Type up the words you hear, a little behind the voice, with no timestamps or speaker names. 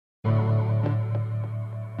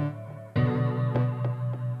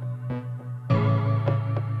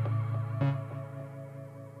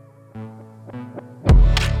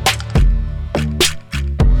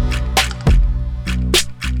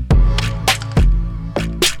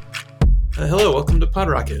Hello, welcome to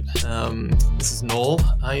PodRocket. This is Noel.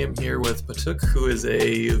 I am here with Patuk, who is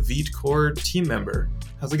a Vite Core team member.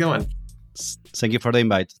 How's it going? Thank you for the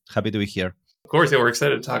invite. Happy to be here. Of course, yeah, we're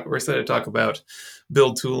excited to talk. We're excited to talk about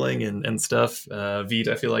build tooling and stuff. Vite,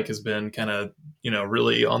 I feel like, has been kind of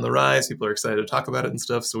really on the rise. People are excited to talk about it and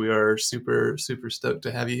stuff. So we are super stoked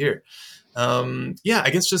to have you here. I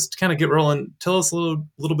guess just kind of get rolling. Tell us a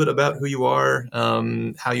little bit about who you are,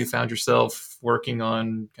 how you found yourself working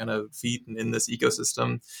on kind of Vite and in this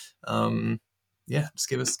ecosystem. Just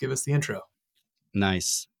give us the intro.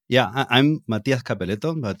 Nice. Yeah, I'm Matias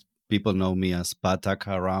Capelletto, but people know me as Patak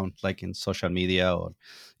around, like in social media or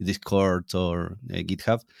Discord or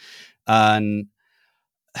GitHub. And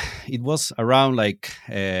it was around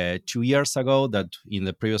 2 years ago that in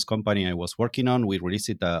the previous company I was working on, we released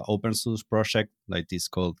an open source project like this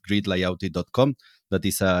called gridlayouty.com that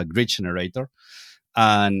is a grid generator.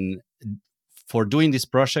 And for doing this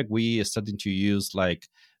project, we started to use like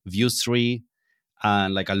Vue 3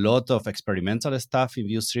 and like a lot of experimental stuff in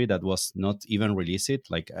Vue 3 that was not even released,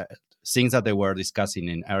 things that they were discussing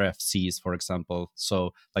in RFCs, for example.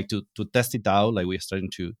 So like to test it out, like we're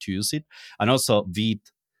starting to use it, and also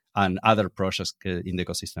Vite and other projects in the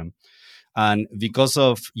ecosystem. And because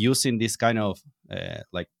of using this kind of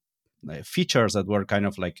features that were kind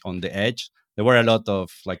of like on the edge, there were a lot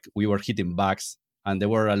of we were hitting bugs, and there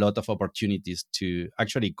were a lot of opportunities to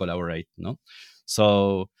actually collaborate.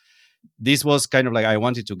 So this was kind of like I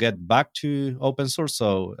wanted to get back to open source,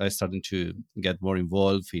 so I started to get more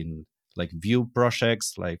involved in like Vue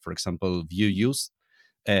projects, like for example Vue use.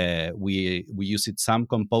 We used some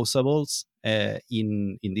composables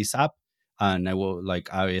in this app, and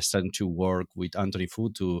I started to work with Anthony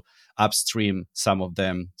Fu to upstream some of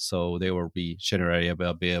them, so they will be generally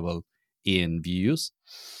available in Vue use.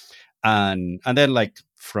 And then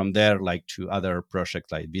from there to other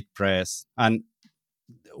projects like VitePress, and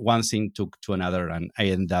one thing took to another, and I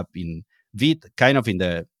ended up in Vite kind of in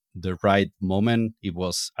the right moment. It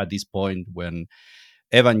was at this point when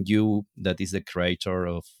Evan Yu, that is the creator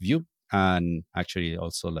of Vue and actually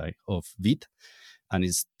also of Vite, and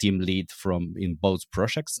is team lead in both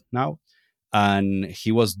projects now. And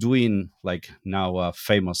he was doing now a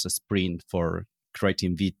famous sprint for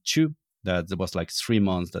creating Vite 2 that was 3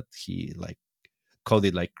 months that he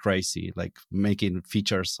coded like crazy, making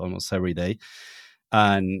features almost every day.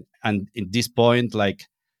 And at this point,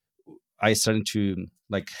 I started to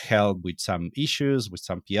help with some issues, with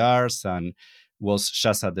some PRs, and was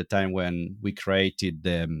just at the time when we created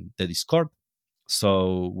the Discord.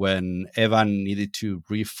 So when Evan needed to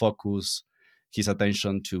refocus his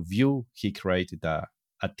attention to Vue, he created a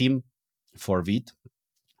team for Vite,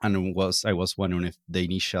 and I was one of the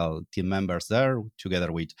initial team members there,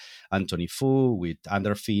 together with Anthony Fu, with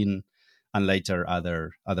Anderfin, and later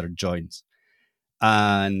other joins.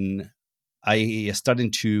 And I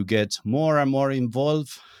started to get more and more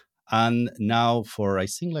involved. And now I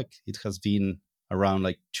think it has been around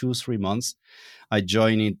 2-3 months, I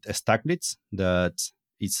joined Stackblitz. That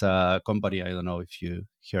it's a company, I don't know if you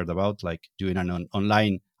heard about, doing an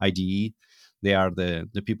online IDE. They are the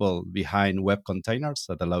people behind web containers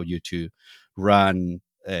that allow you to run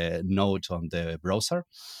Node on the browser.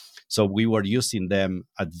 So we were using them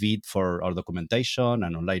at Vite for our documentation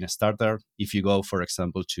and online starter. If you go, for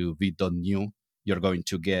example, to vite.new, you're going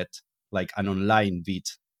to get an online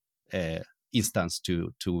Vite instance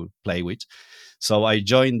to play with. So I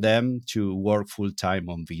joined them to work full time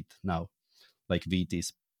on Vite now. Vite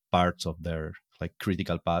is part of their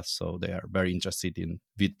critical path, so they are very interested in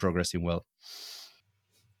Vite progressing well.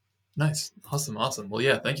 Nice. Awesome. Well,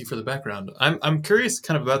 yeah, thank you for the background. I'm curious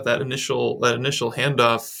kind of about that initial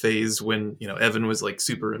handoff phase when, Evan was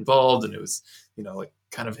super involved, and it was,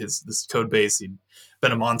 kind of this code base. He'd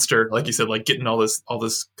been a monster, like you said, getting all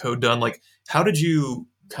this code done. How did you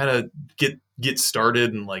kind of get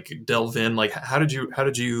started and delve in? How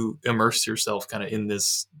did you immerse yourself kind of in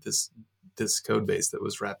this code base that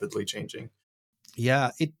was rapidly changing?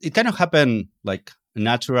 Yeah, it kind of happened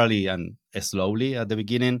naturally and slowly at the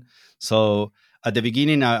beginning. So at the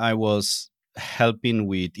beginning, I was helping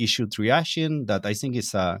with issue triaging. That I think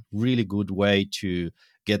is a really good way to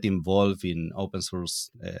get involved in open source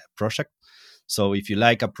project. So if you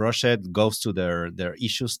like a project, goes to their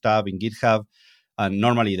issues tab in GitHub, and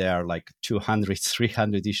normally there are 200,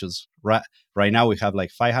 300 issues. Right now we have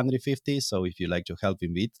 550. So if you like to help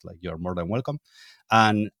in Vite, you're more than welcome.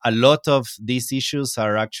 And a lot of these issues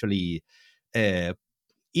are actually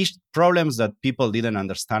problems that people didn't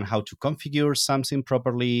understand how to configure something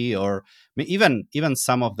properly, or even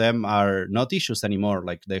some of them are not issues anymore,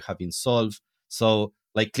 they have been solved. So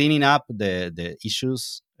cleaning up the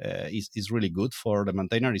issues is really good for the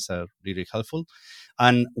maintainer. It's really helpful.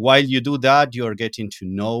 And while you do that, you're getting to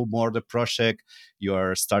know more the project.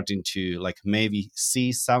 You're starting to like maybe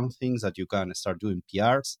see some things that you can start doing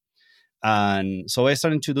PRs. And so I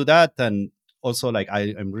started to do that. And also like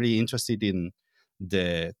I'm really interested in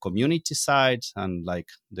the community side and like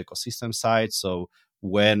the ecosystem side. So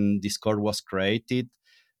when Discord was created,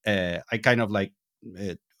 I kind of like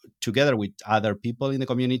uh, together with other people in the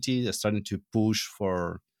community starting to push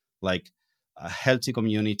for like a healthy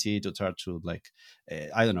community to try to like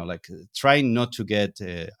I don't know, like trying not to get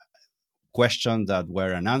questions that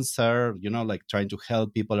were unanswered, you know, like trying to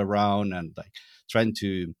help people around and like trying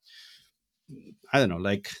to, I don't know,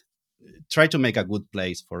 like try to make a good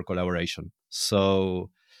place for collaboration. So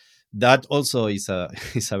that also is a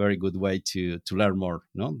is a very good way to learn more,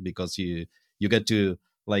 no? Because you get to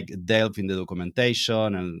like delve in the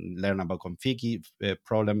documentation and learn about config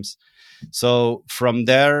problems. So from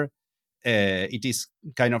there, it is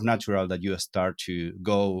kind of natural that you start to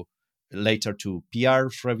go later to PR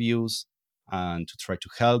reviews and to try to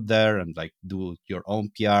help there and like do your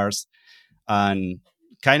own PRs. And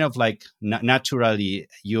kind of like naturally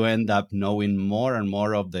you end up knowing more and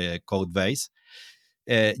more of the code base.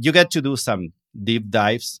 You get to do some deep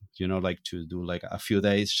dives, you know, like to do like a few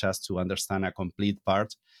days just to understand a complete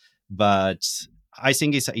part. But I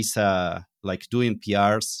think it's a like doing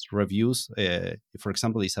PRs reviews, for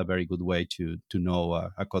example, is a very good way to know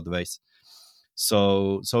a code base.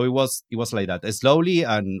 So it was like that slowly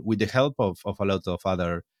and with the help of a lot of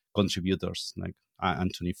other contributors like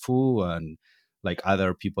Anthony Fu and like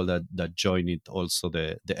other people that joined it also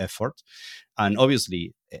the effort. And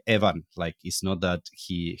obviously Evan, like it's not that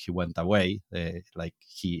he went away, like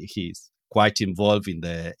he's quite involved in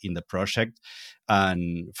the project.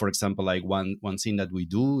 And for example, like one thing that we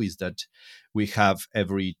do is that we have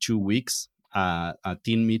every 2 weeks a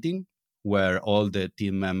team meeting where all the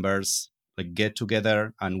team members like get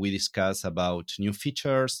together and we discuss about new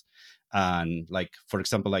features. And like for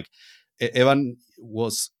example, like Evan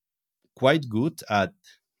was quite good at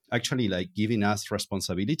actually like giving us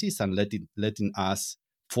responsibilities and letting us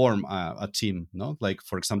form a team, no? Like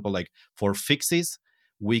for example, like for fixes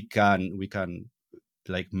we can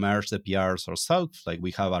like merge the PRs ourselves. Like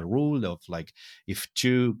we have a rule of like if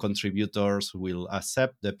two contributors will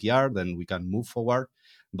accept the PR, then we can move forward.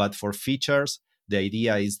 But for features, the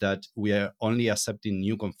idea is that we are only accepting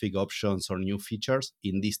new config options or new features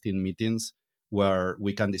in these team meetings where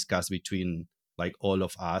we can discuss between like all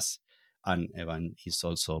of us, and Evan is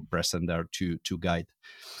also present there to guide.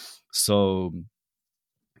 So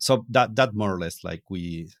that more or less like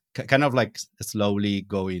we kind of like slowly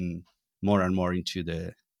going more and more into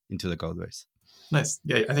the code base. Nice.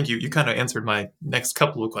 Yeah, I think you kind of answered my next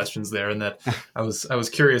couple of questions there, and that I was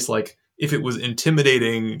curious, like if it was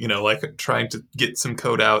intimidating, like trying to get some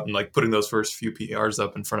code out and like putting those first few PRs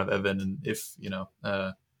up in front of Evan, and if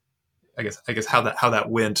I guess how that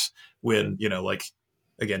went when like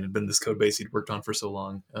again it'd been this code base he'd worked on for so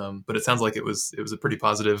long. But it sounds like it was a pretty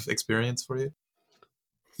positive experience for you.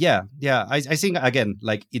 Yeah. I think again,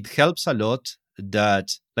 like it helps a lot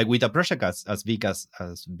that like with a project as big as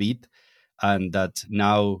Beat, and that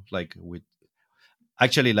now like with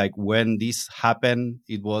actually like when this happened,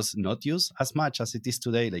 it was not used as much as it is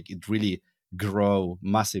today. Like it really grow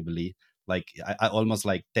massively, like I almost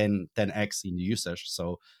like 10x in usage.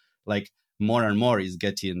 So like more and more is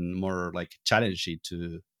getting more like challenging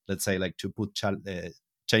to, let's say, like to put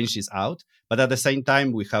changes out. But at the same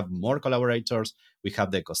time, we have more collaborators. We have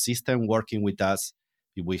the ecosystem working with us.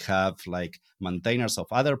 We have like maintainers of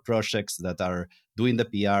other projects that are doing the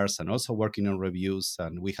PRs and also working on reviews.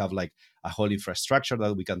 And we have like a whole infrastructure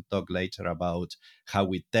that we can talk later about how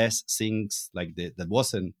we test things like that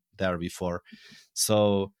wasn't there before.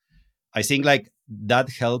 So I think like that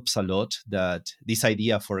helps a lot, that this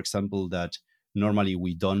idea, for example, that normally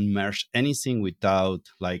we don't merge anything without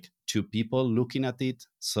like two people looking at it.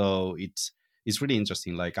 So it's really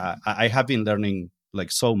interesting. Like I have been learning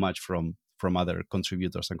like so much from other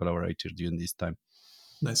contributors and collaborators during this time.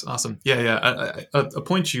 Nice, awesome. Yeah. A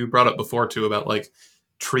point you brought up before too about like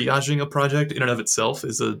triaging a project in and of itself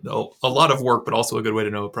is a lot of work, but also a good way to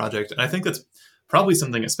know a project. And I think that's probably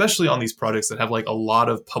something, especially on these projects that have like a lot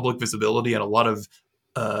of public visibility and a lot of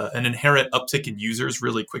an inherent uptick in users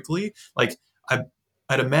really quickly. Like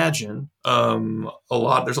I'd imagine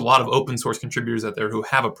there's a lot of open source contributors out there who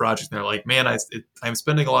have a project and they're like, man, I'm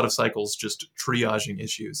spending a lot of cycles just triaging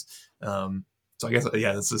issues. So I guess,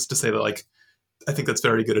 yeah, that's just to say that like I think that's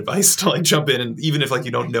very good advice to like jump in, and even if like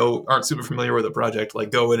you don't know, aren't super familiar with a project, like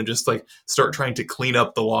go in and just like start trying to clean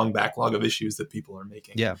up the long backlog of issues that people are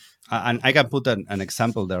making. Yeah, and I can put an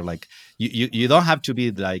example there. Like you don't have to be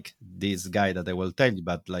like this guy that I will tell you,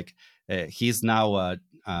 but like he's now a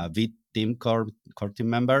V team core team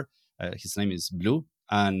member. His name is Blue,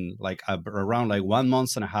 and like around like 1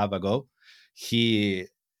 month and a half ago, he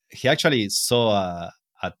actually saw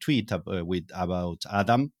a tweet about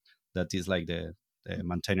Adam, that is like the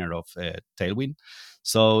maintainer of Tailwind.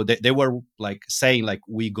 So they were like saying like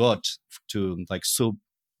we got to like sub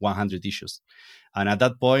 100 issues, and at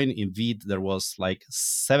that point in Vite there was like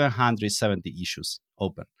 770 issues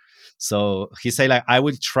open. So he said like I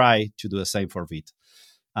will try to do the same for Vite,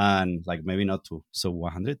 and like maybe not to so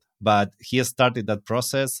 100, but he started that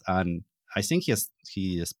process, and I think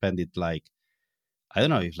he spent it like, I don't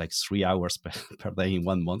know if like 3 hours per day in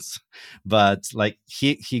 1 month, but like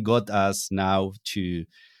he got us now to,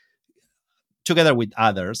 together with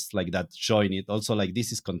others like that join it. Also, like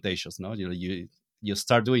this is contagious, no? You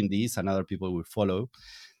start doing this, and other people will follow.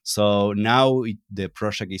 So now the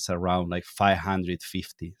project is around like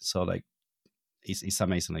 550. So like it's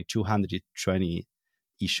amazing, like 220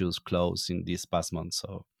 issues closed in this past month.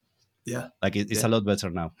 So Yeah, like it's yeah. a lot better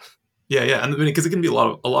now. Yeah, and I mean, because it can be a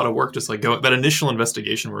lot of work. Just like that initial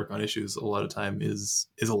investigation work on issues, a lot of time is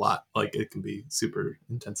a lot. Like it can be super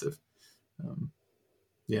intensive. Um,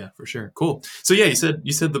 yeah, for sure. Cool. So yeah, you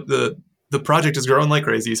said the project is growing like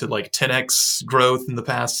crazy. You said like 10x growth in the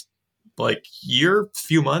past like year,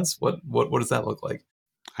 few months. What does that look like?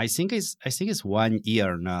 I think it's 1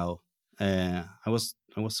 year now. I was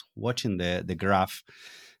watching the graph.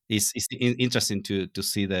 It's interesting to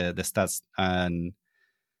see the stats, and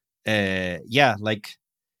yeah, like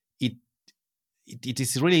it, it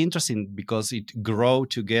is really interesting because it grow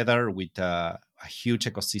together with a huge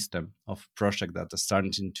ecosystem of project that are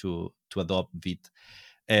starting to adopt Vite.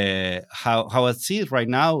 How I see it right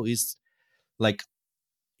now is like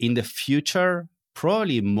in the future,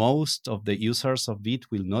 probably most of the users of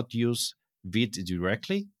Vite will not use Vite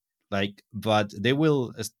directly, like, but they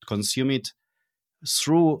will consume it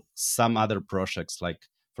through some other projects. Like,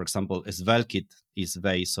 for example, Svelkit is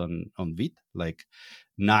based on Vite. Like,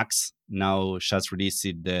 Nax now just released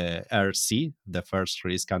the RC, the first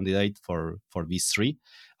release candidate for V3,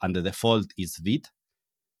 and the default is Vite.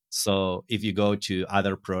 So if you go to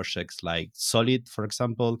other projects like Solid, for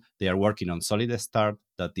example, they are working on Solid Start,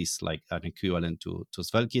 that is like an equivalent to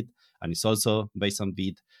Svelkit, and it's also based on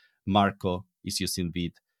Vite. Marco is using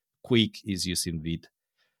Vite. Quick is using Vite,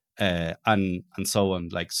 and so on.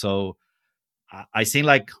 Like, so, I think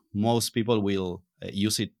like most people will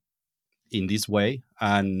use it in this way,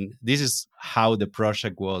 and this is how the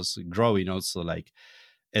project was growing. Also, like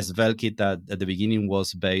Svelkit at the beginning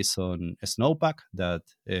was based on Snowpack, that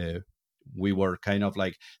we were kind of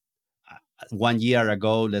like 1 year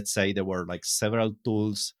ago, let's say there were like several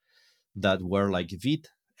tools that were like Vite,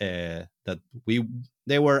 that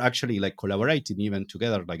they were actually like collaborating even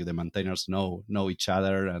together, like the maintainers know each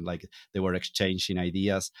other, and like they were exchanging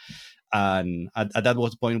ideas, and at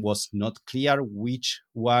that point was not clear which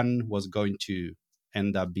one was going to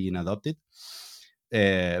end up being adopted.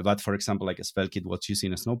 But for example, like Svelkit was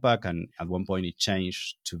using Snowpack, and at one point it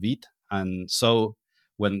changed to Vite. And so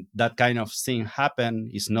when that kind of thing happened,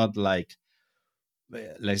 it's not like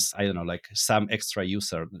let's, I don't know, like some extra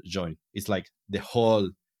user join. It's like the whole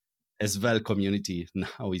Svelte community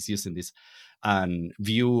now is using this. And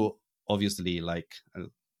Vue, obviously, like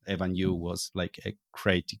Evan You was like a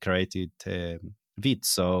created Vite,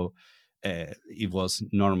 so it was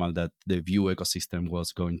normal that the Vue ecosystem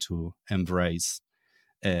was going to embrace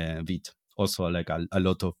Vite. Also, like a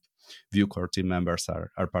lot of Vue core team members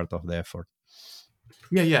are part of the effort.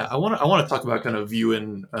 Yeah. I want to talk about kind of Vue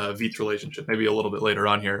and Vite relationship maybe a little bit later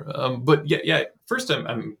on here. But yeah. First,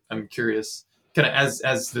 I'm curious, kind of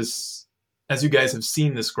as you guys have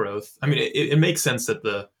seen this growth. I mean, it makes sense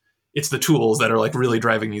that it's the tools that are like really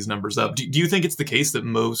driving these numbers up. Do you think it's the case that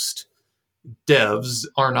most devs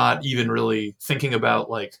are not even really thinking about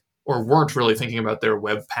like, or weren't really thinking about their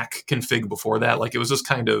Webpack config before that? Like it was just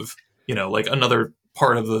kind of, like another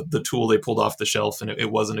part of the tool they pulled off the shelf, and it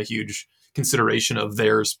wasn't a huge consideration of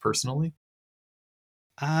theirs personally.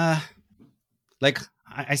 Uh like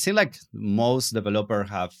I see like most developers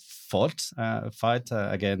have fight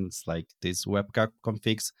against like these webpack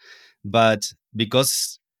configs, but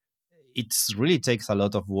because it really takes a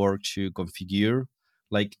lot of work to configure,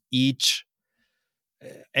 like each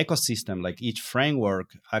ecosystem, like each framework,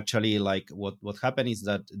 actually, like what happened is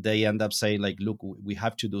that they end up saying like, look, we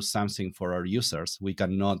have to do something for our users. We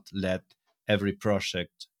cannot let every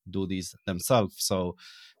project do this themselves. So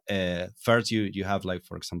first you have like,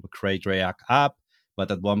 for example, create React app,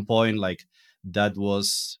 but at one point like that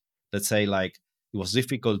was, let's say, like it was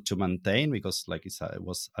difficult to maintain because like it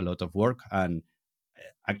was a lot of work, and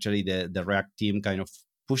actually the React team kind of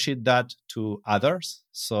pushed that to others.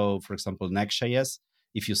 So for example, Next.js,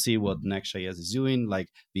 if you see what Next.js is doing, like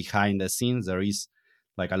behind the scenes, there is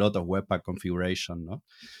like a lot of Webpack configuration. No?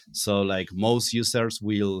 So like most users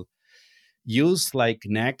will use like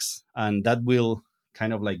Next, and that will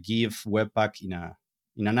kind of like give Webpack in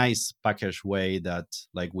a nice package way that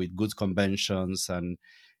like with good conventions, and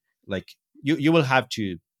like you will have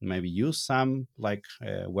to maybe use some like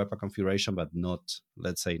Webpack configuration, but not,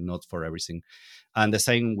 let's say, not for everything. And the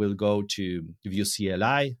same will go to Vue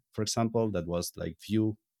CLI, for example. That was like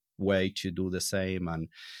Vue way to do the same. And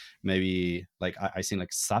maybe like I think like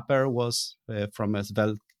Zapper was from a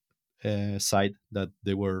Svelte side that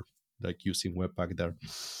they were like using Webpack there.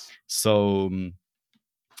 So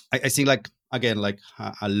I think like again like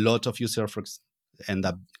a lot of users end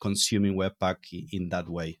up consuming Webpack in that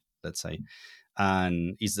way, let's say.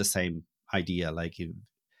 And it's the same idea. Like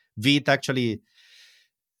Vite actually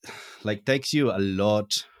like takes you a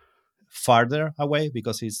lot farther away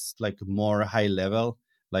because it's like more high level.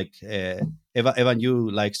 Like Evan you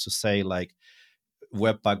likes to say like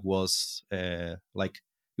Webpack was like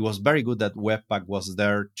it was very good that Webpack was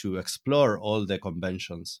there to explore all the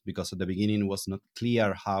conventions, because at the beginning it was not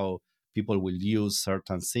clear how people will use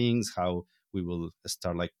certain things, how we will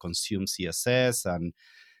start like consume CSS and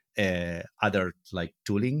other like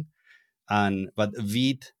tooling. And but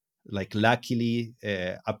Vite like luckily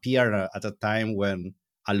appeared at a time when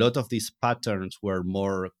a lot of these patterns were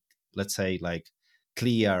more, let's say, like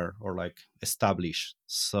clear or like established.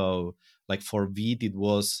 So like for Vite it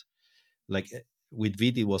was like with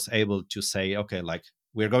Vite it was able to say, okay, like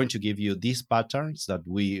we're going to give you these patterns that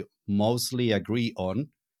we mostly agree on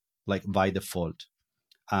like by default,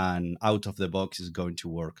 and out of the box is going to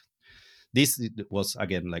work. This was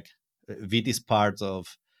again like Vite is part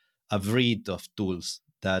of a breed of tools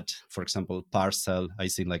that, for example, Parcel, I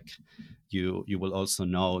think like you will also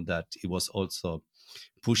know that it was also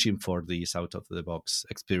pushing for this out of the box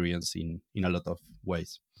experience in a lot of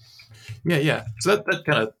ways. Yeah. So that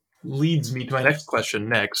kind of leads me to my next question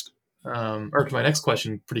next, or to my next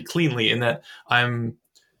question pretty cleanly, in that I'm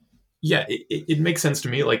yeah, it makes sense to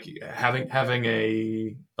me. Like having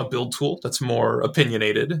a build tool that's more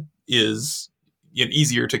opinionated is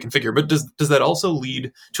easier to configure. But does that also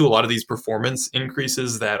lead to a lot of these performance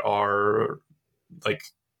increases that are like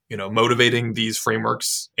motivating these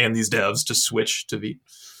frameworks and these devs to switch to Vite?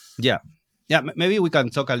 Yeah. Yeah, maybe we can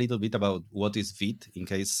talk a little bit about what is Vite in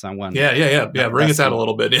case someone Yeah. Bring us out a doesn't.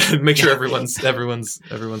 little bit. Make sure Yeah.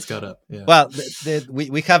 everyone's caught up. Yeah. Well,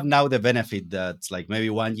 we have now the benefit that like maybe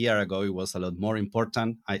 1 year ago it was a lot more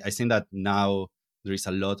important. I think that now there is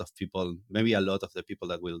a lot of people, maybe a lot of the people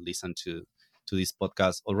that will listen to this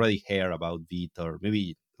podcast already hear about Vite, or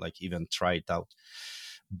maybe like even try it out.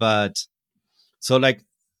 But so like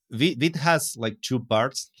Vite has like two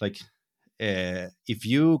parts. Like if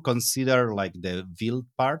you consider like the build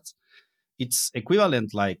part, it's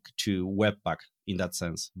equivalent like to Webpack in that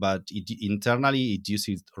sense, but internally it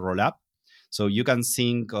uses Rollup. So you can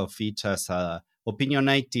think of it as a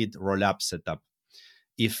opinionated Rollup setup.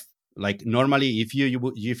 If like normally if you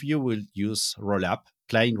will use Rollup,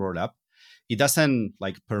 plain Rollup, it doesn't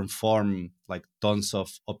like perform like tons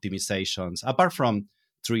of optimizations apart from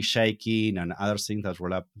tree shaking and other things that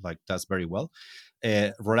Rollup like does very well.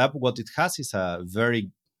 Rollup, what it has is a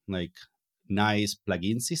very like nice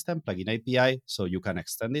plugin system, plugin API, so you can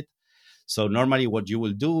extend it. So normally what you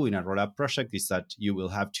will do in a Rollup project is that you will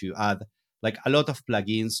have to add like a lot of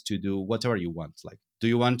plugins to do whatever you want. Like, do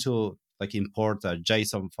you want to like import a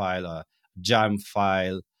JSON file, a YAML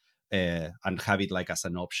file, and have it like as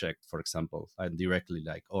an object, for example, and directly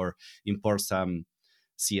like, or import some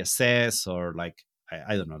CSS, or like,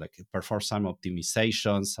 I don't know, like perform some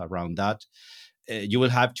optimizations around that. You will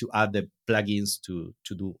have to add the plugins to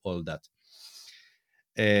do all that.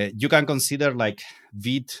 You can consider like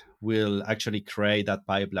Vite will actually create that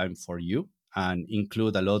pipeline for you and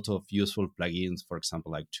include a lot of useful plugins, for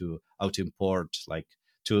example, like to auto import, like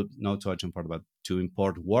to not to auto import, but to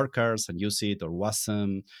import workers and use it, or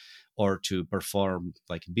WASM, or to perform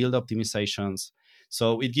like build optimizations.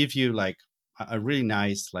 So it gives you like a really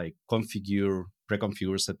nice like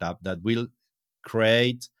pre-configure setup that will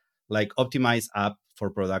create like optimized app for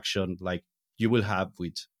production, like you will have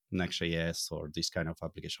with Next.js or this kind of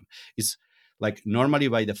application. It's like normally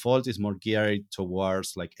by default is more geared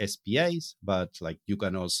towards like SPAs, but like you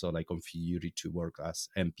can also like configure it to work as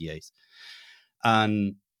MPAs.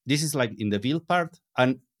 And this is like in the build part,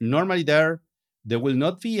 and normally there will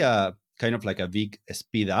not be a kind of like a big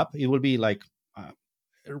speed up. It will be like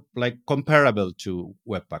comparable to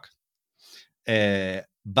Webpack.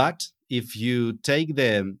 But if you take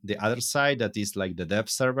the other side, that is like the dev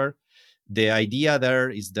server, the idea there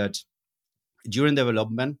is that during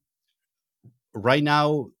development, right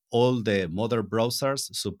now all the modern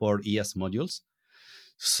browsers support ES modules,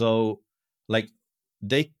 so like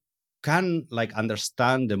they can like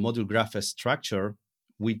understand the module graph structure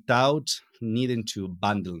without needing to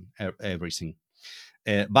bundle everything.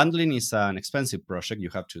 Bundling is an expensive project. You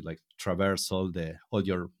have to like traverse all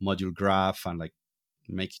your module graph and like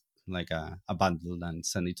make like a bundle and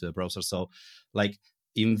send it to the browser. So like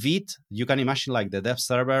in Vite, you can imagine like the dev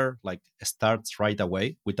server like starts right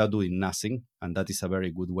away without doing nothing, and that is a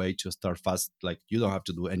very good way to start fast. Like you don't have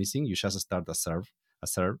to do anything; you just start a serve,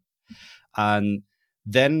 and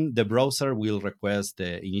then the browser will request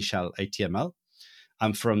the initial HTML,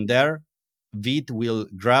 and from there, Vite will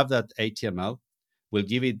grab that HTML, will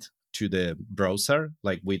give it to the browser,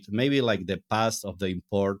 like with maybe like the path of the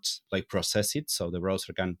import, like process it so the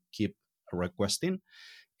browser can keep requesting.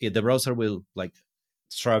 The browser will like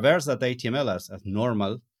traverse that HTML as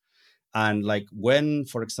normal. And like when,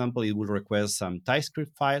 for example, it will request some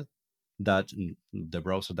TypeScript file that the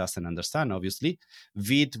browser doesn't understand, obviously,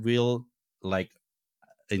 Vite will like,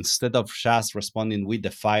 instead of just responding with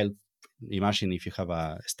the file, imagine if you have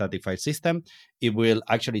a static file system, it will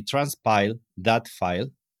actually transpile that file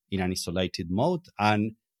in an isolated mode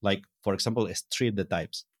and, like, for example, strip the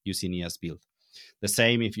types using ESBuild. The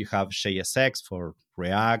same if you have JSX for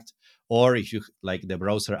React, or if you like the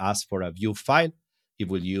browser asks for a Vue file, it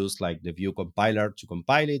will use like the Vue compiler to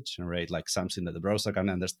compile it, generate like something that the browser can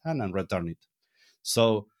understand and return it.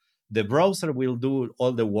 So the browser will do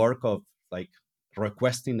all the work of like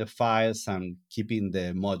requesting the files and keeping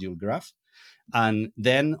the module graph. And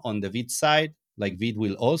then on the Vite side, like Vite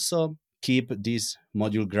will also keep this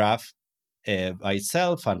module graph by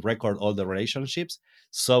itself and record all the relationships.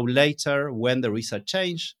 So later, when there is a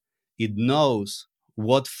change, it knows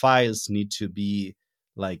what files need to be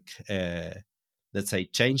like, let's say,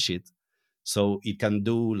 change it. So it can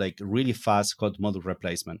do like really fast code module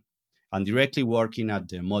replacement and directly working at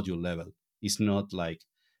the module level. It's not like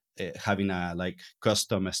having a like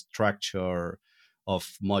custom structure of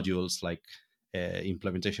modules, like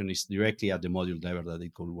implementation is directly at the module level that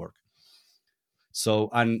it could work. So,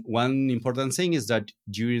 and one important thing is that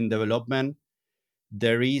during development,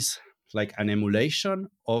 there is like an emulation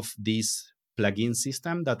of this plugin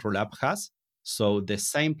system that Rollup has. So the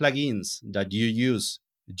same plugins that you use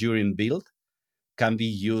during build can be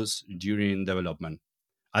used during development.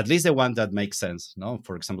 At least the one that makes sense. No,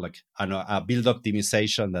 for example, like I know a build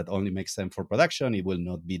optimization that only makes sense for production, it will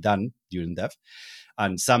not be done during dev.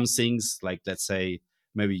 And some things, like let's say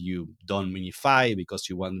maybe you don't minify because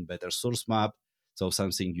you want better source map, so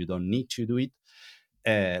something you don't need to do it.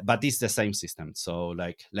 But it's the same system. So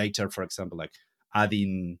like later, for example, like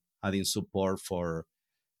adding support for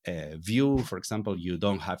Vue, for example, you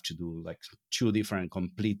don't have to do like two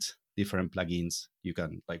complete different plugins. You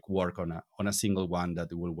can like work on a single one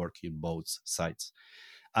that will work in both sides.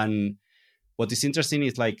 And what is interesting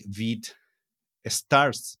is like Vite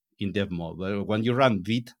starts in dev mode. When you run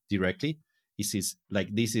Vite directly, this is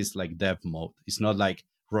like dev mode. It's not like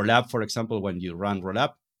Rollup, for example. When you run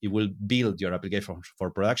Rollup, it will build your application for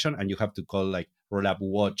production, and you have to call like Rollup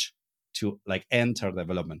watch to like enter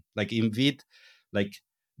development. Like in Vite, like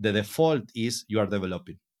the default is you are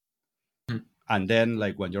developing, and then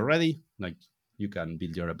like when you're ready, like you can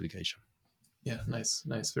build your application. Yeah, nice,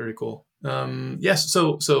 very cool. Yes,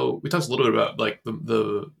 so we talked a little bit about like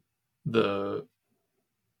the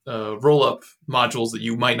roll up modules that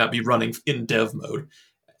you might not be running in dev mode.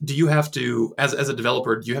 Do you have to, as a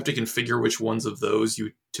developer, do you have to configure which ones of those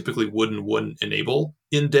you typically wouldn't enable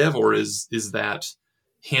in dev, or is that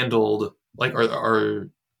handled, like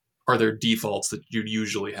are there defaults that you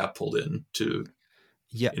usually have pulled in to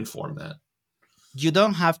inform that? You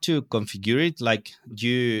don't have to configure it. Like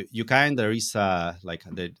you can, there is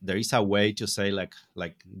a way to say like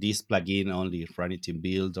this plugin only run it in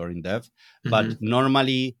build or in dev. But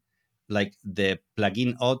normally, like the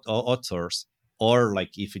plugin authors, or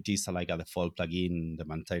like if it is like a default plugin, the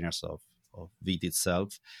maintainers of Vite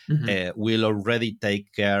itself will already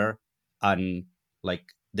take care, and like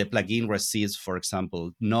the plugin receives, for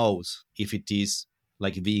example, knows if it is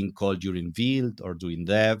like being called during build or doing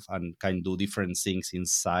dev, and can do different things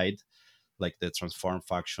inside, like the transform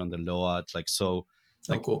function, the load, like so.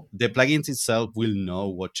 Like cool. The plugins itself will know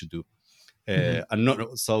what to do, and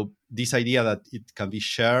not so. This idea that it can be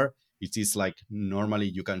shared it is like normally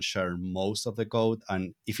you can share most of the code,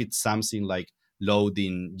 and if it's something like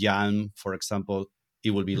loading YAML, for example,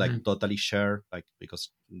 it will be like Hmm. totally shared, like because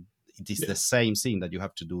it is the Yeah. same thing that you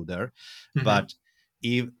have to do there. Hmm. But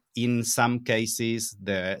if in some cases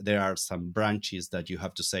there are some branches that you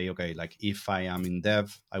have to say, okay, like if I am in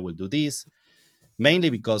dev, I will do this, mainly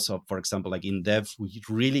because of, for example, like in dev, we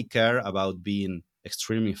really care about being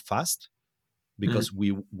extremely fast, Hmm. because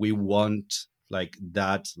we want like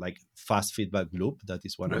that like fast feedback loop. That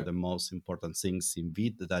is one of Right. the most important things in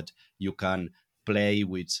Vite, that you can play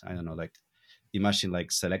with. I don't know, like imagine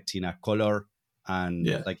like selecting a color, and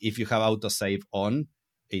Yeah. like if you have autosave on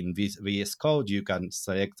in VS Code, you can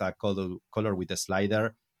select a color with a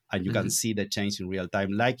slider, and you can Hmm. see the change in real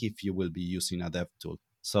time, like if you will be using a dev tool.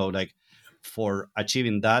 So like for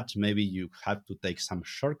achieving that, maybe you have to take some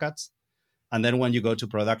shortcuts, and then when you go to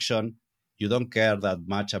production, you don't care that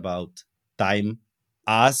much about time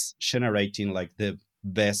as generating like the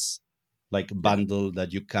best like Yeah. bundle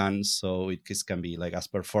that you can, so can be like as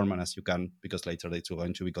performant as you can, because later it's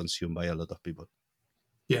going to be consumed by a lot of people.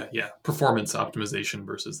 Yeah. Yeah. Performance optimization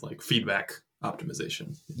versus like feedback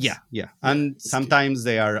optimization. Yeah, Is yeah, yeah, and it's key. sometimes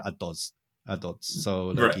they are at odds, so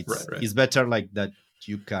like Right. Right. Right. it's better like that,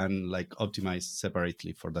 you can like optimize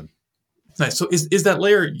separately for them. Nice. So is that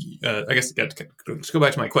layer? I guess to go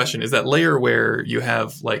back to my question. Is that layer where you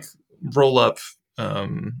have like roll up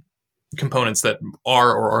um, components that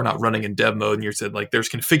are or are not running in dev mode, and you said like there's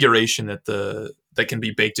configuration that can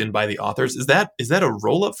be baked in by the authors. Is that a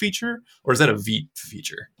roll up feature or is that a Vite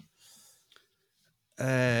feature?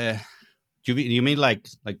 uh you mean like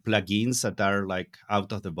plugins that are like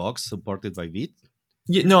out of the box supported by Vite?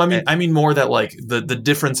 Yeah, no, I Uh, mean more that like the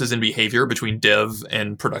differences in behavior between dev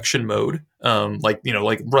and production mode. Like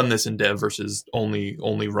like run this in dev versus only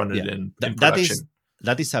run it yeah, in that is production.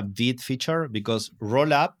 that is a Vite feature, because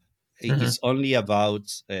rollup Hmm. is only about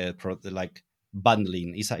like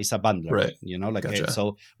bundling. It's a bundler, Right. like Gotcha.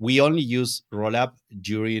 so we only use rollup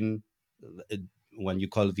during uh, when you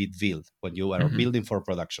call Vite build, when you are Hmm. building for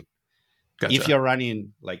production. If Gotcha. you're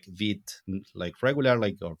running like Vite like regular,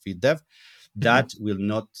 like, or Vite dev, Hmm. that will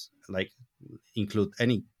not like include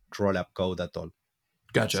any rollup code at all.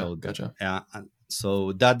 Gotcha. So Gotcha.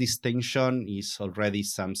 so that distinction is already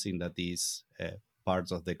something that is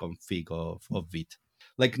part of the config of Vite.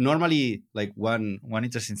 Like normally, like one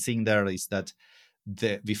interesting thing there is that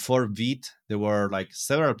before Vite, there were like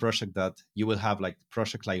several projects that you will have, like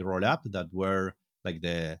project like Rollup, that were like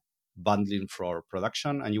the bundling for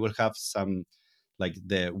production, and you will have some like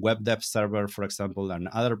the web dev server, for example, and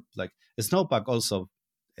other like Snowpack also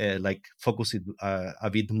like focus it a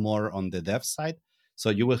bit more on the dev side. So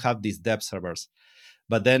you will have these dev servers,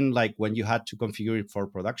 but then like when you had to configure it for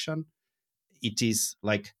production, it is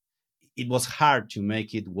like it was hard to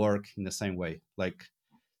make it work in the same way. Like,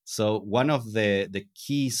 so one of the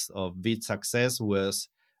keys of Vite success was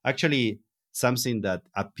actually something that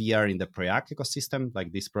appeared in the Preact ecosystem,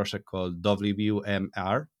 like this project called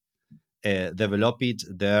WMR, developed it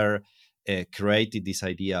there, created this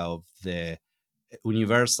idea of the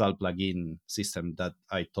universal plugin system that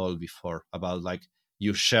I told before about, like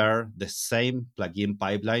you share the same plugin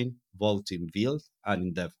pipeline both in build and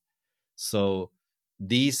in dev. So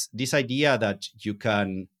this idea that you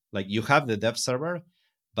can, like, you have the dev server,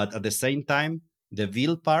 but at the same time the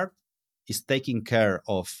build part is taken care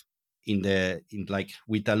of in like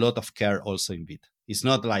with a lot of care also in Vite. It's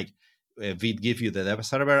not like Vite give you the dev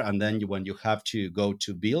server, and then when you have to go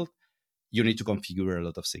to build, you need to configure a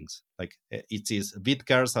lot of things. Like it is Vite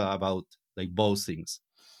cares about like both things.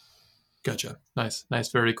 Gotcha. Nice. Nice.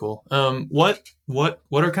 Very cool. What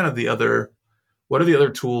are kind of the other what are the other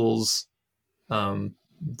tools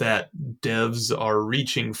that devs are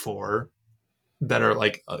reaching for that are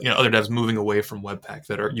like other devs moving away from Webpack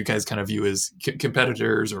that are you guys kind of view as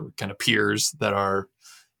competitors or kind of peers that are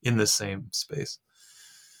in the same space?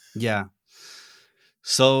 Yeah.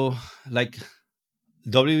 So like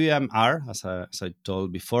WMR, as I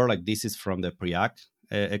told before, like this is from the Preact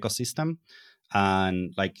ecosystem,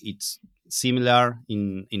 and like it's similar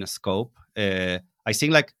in a scope. I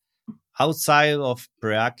think like outside of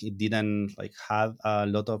Preact, it didn't like have a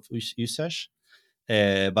lot of usage,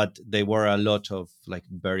 but there were a lot of like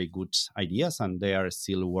very good ideas, and they are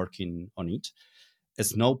still working on it.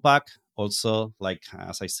 Snowpack also, like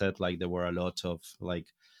as I said, like there were a lot of like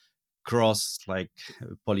cross like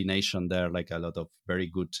pollination there, like a lot of very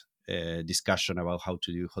good discussion about how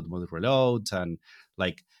to do hot mode reload, and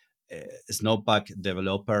like Snowpack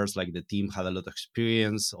developers, like the team had a lot of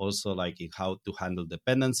experience also like in how to handle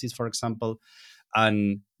dependencies, for example.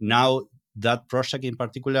 And now that project in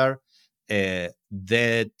particular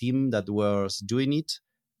the team that was doing it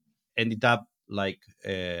ended up like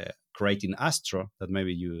creating Astro, that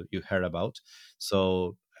maybe you heard about.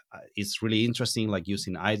 So it's really interesting, like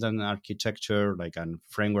using island architecture, like and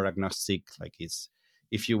framework agnostic. Like it's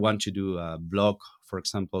if you want to do a blog, for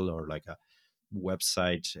example, or like a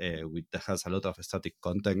website with that has a lot of static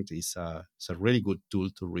content, it's a really good tool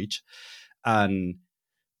to reach. And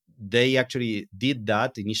they actually did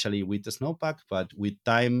that initially with the Snowpack, but with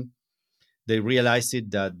time they realized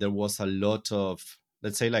it that there was a lot of,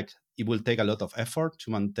 let's say, like it will take a lot of effort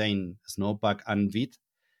to maintain Snowpack and Vite.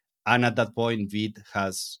 And at that point, Vite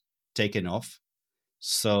has taken off.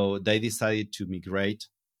 So they decided to migrate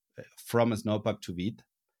from Snowpack to Vite.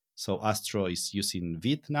 So Astro is using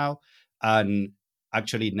Vite now. And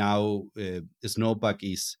actually now Snowpack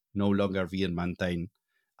is no longer being maintained.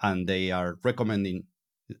 And they are recommending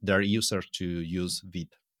their users to use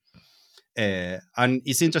Vite. And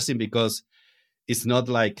it's interesting because it's not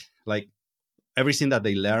like everything that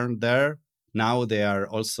they learned there. Now they are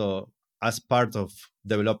also, as part of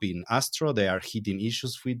developing Astro, they are hitting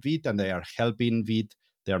issues with Vite and they are helping Vite.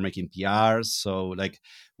 They are making PRs. So like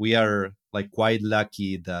we are like quite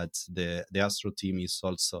lucky that the Astro team is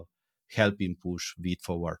also helping push Vite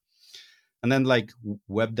forward. And then like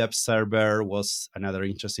Web Dev Server was another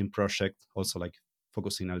interesting project, also like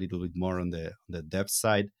focusing a little bit more on the dev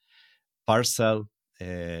side. Parcel,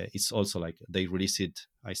 it's also like they released it,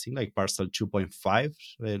 I think like Parcel 2.5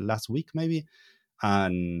 last week maybe.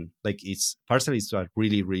 And like it's Parcel is a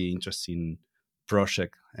really, really interesting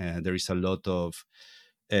project. There is a lot of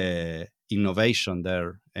innovation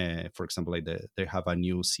there. For example, like they have a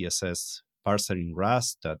new CSS parser in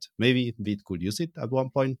Rust that maybe Vite could use it at one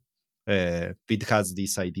point. Vite has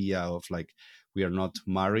this idea of like we are not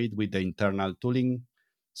married with the internal tooling.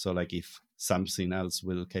 So like if something else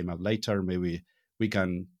will came up later, maybe we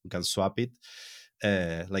can swap it,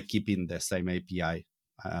 like keeping the same API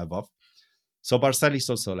above. So Parcel is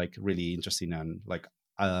also like really interesting and like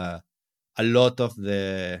a lot of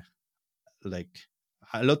the like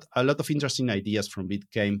a lot of interesting ideas from Vite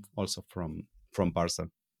came also from Parcel.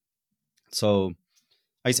 So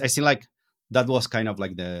I think like that was kind of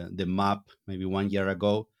like the map maybe 1 year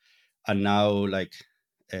ago, and now like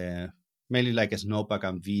mainly like Snowpack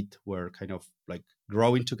and Vite were kind of like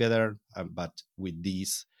growing together, but with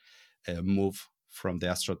this move from the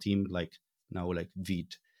Astro team, like now like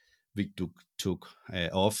Vite took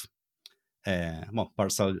off. Well,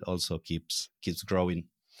 Parcel also keeps growing.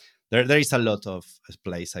 There is a lot of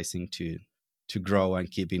place, I think, to grow and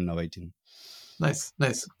keep innovating. Nice,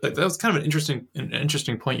 nice. That was kind of an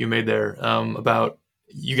interesting point you made there, about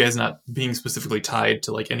you guys not being specifically tied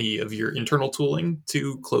to like any of your internal tooling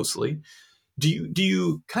too closely. Do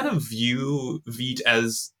you kind of view Vite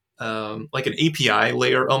as like an API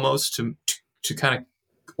layer almost to kind of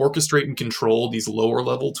orchestrate and control these lower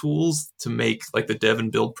level tools to make like the dev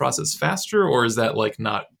and build process faster, or is that like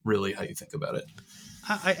not really how you think about it?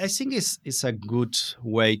 I think it's a good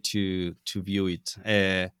way to view it.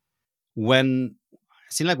 When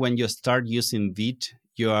I think like when you start using Vite,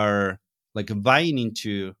 you are like buying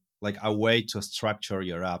into like a way to structure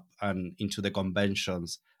your app and into the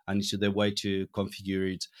conventions and into the way to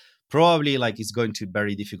configure it. Probably like it's going to be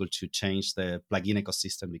very difficult to change the plugin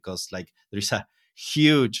ecosystem because like there is a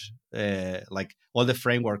huge like all the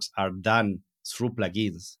frameworks are done through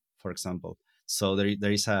plugins, for example. So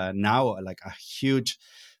there is a now like a huge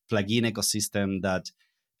plugin ecosystem that,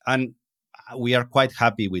 and we are quite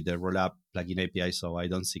happy with the Rollup plugin API, so I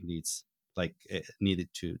don't think it's like needed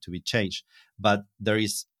to be changed. But there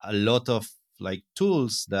is a lot of like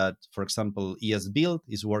tools that, for example, ESBuild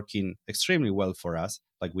is working extremely well for us.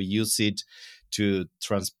 Like we use it to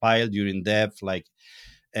transpile during dev, like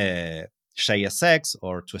JSX,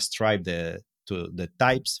 or to stripe the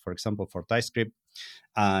types, for example, for TypeScript.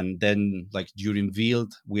 And then like during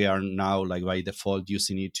build, we are now like by default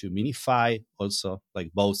using it to minify also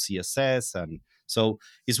like both CSS, and so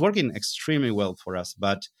it's working extremely well for us.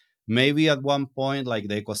 But maybe at one point like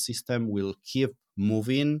the ecosystem will keep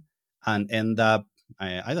moving and end up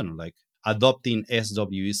I don't know, like adopting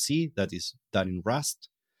SWC that is done in Rust,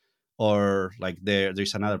 or like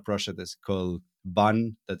there's another project that's called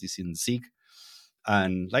Bun that is in Zig.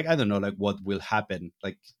 And like I don't know like what will happen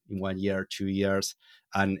like in 1 year, 2 years.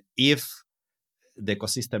 And if the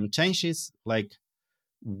ecosystem changes, like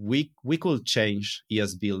we could change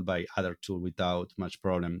ESBuild by other tool without much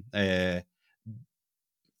problem.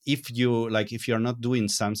 If you're not doing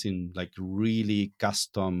something like really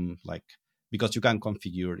custom, like because you can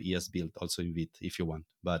configure ESBuild also in Vite if you want,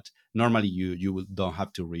 but normally you don't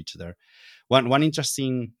have to reach there. One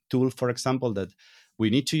interesting tool, for example, that we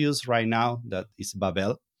need to use right now, that is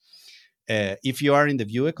Babel. If you are in the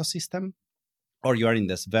Vue ecosystem or you are in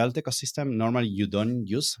the Svelte ecosystem, normally you don't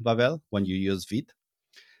use Babel when you use Vite.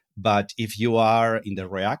 But if you are in the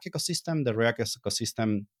React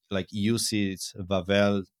ecosystem like uses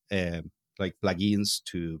Babel like plugins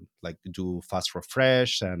to like do fast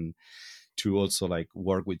refresh and to also like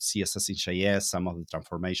work with CSS in JS, some of the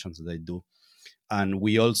transformations that they do. And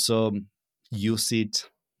we also use it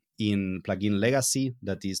in plugin legacy.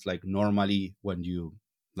 That is like normally when you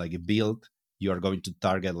like build, you are going to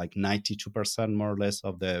target like 92% more or less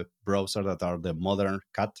of the browser that are the modern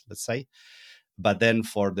cut, let's say. But then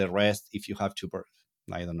for the rest, if you have to,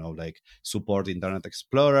 I don't know, like support Internet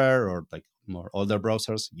Explorer or like more older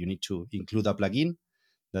browsers, you need to include a plugin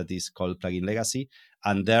that is called Plugin Legacy.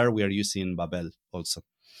 And there we are using Babel also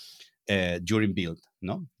during build,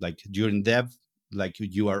 no? Like during dev, like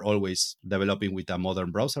you are always developing with a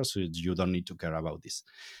modern browser, so you don't need to care about this.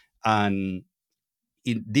 And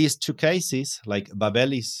in these two cases, like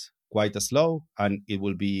Babel is quite slow, and it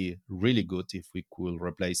will be really good if we could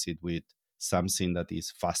replace it with something that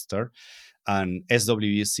is faster. And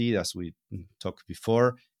SWC, as we talked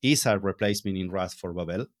before, is a replacement in Rust for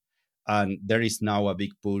Babel. And there is now a big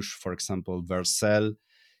push. For example, Vercel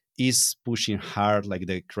is pushing hard, like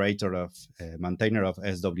the creator of maintainer of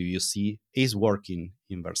SWC is working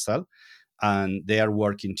in Vercel, and they are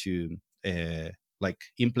working to like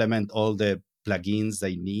implement all the plugins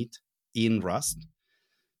they need in Rust,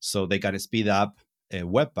 so they can speed up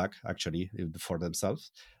Webpack actually for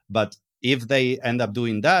themselves. But if they end up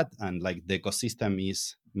doing that and like the ecosystem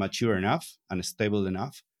is mature enough and stable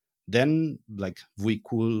enough, then like we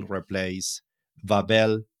could replace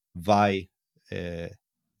Babel by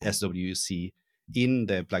SWC in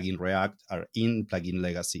the plugin React or in plugin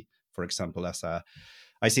Legacy, for example.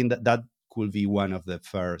 I think that could be one of the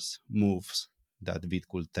first moves that Vite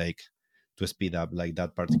could take to speed up like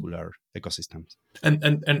that particular ecosystem.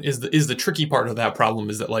 And is the tricky part of that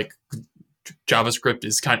problem is that like JavaScript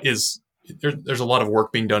is there's a lot of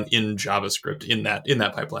work being done in JavaScript in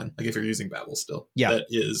that pipeline. Like if you're using Babel still, yeah, that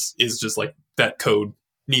is just like that code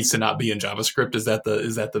needs to not be in JavaScript. Is that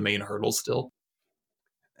the main hurdle still?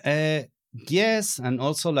 Yes, and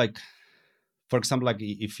also like, for example, like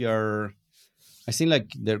if you're, I think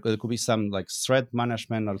like there could be some like thread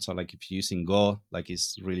management also, like if you're using Go, like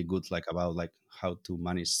it's really good like about like how to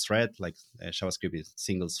manage thread, like JavaScript is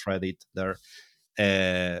single threaded there.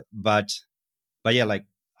 But yeah, like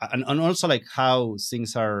and also like how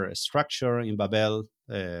things are structured in Babel,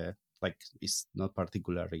 like it's not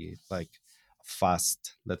particularly like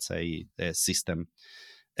fast, let's say, system.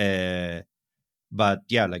 But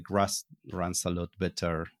yeah, like Rust runs a lot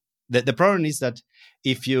better. The problem is that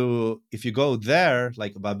if you go there,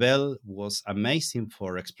 like Babel was amazing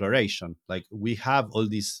for exploration. Like we have all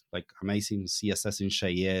these like amazing CSS and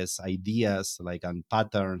JS ideas, like and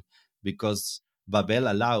pattern, because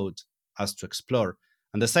Babel allowed us to explore.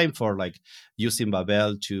 And the same for like using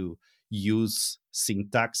Babel to use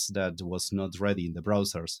syntax that was not ready in the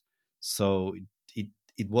browsers. So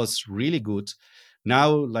it was really good. Now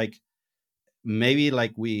like maybe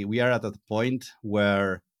like we are at a point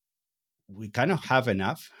where we kind of have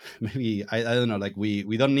enough. Maybe I don't know, like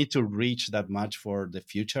we don't need to reach that much for the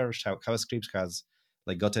future. JavaScript has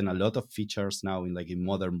like gotten a lot of features now in like in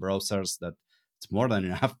modern browsers that it's more than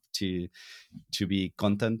enough to be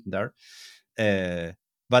content there.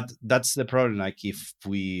 But that's the problem. Like if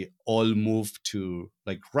we all move to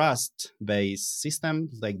like Rust based system,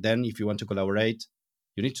 like then if you want to collaborate,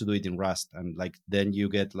 you need to do it in Rust, and like then you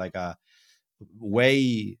get like a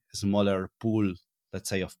way smaller pool, let's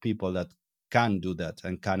say, of people that can do that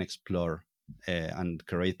and can explore and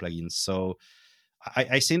create plugins. So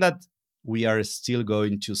I think that we are still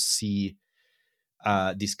going to see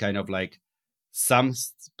this kind of like some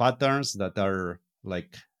patterns that are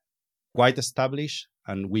like quite established,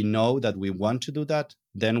 and we know that we want to do that.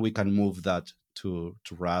 Then we can move that to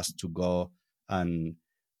Rust, to Go, and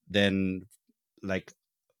then like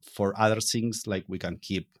for other things, like we can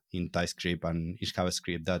keep in TypeScript and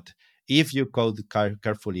JavaScript, that if you code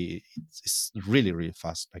carefully, it's really, really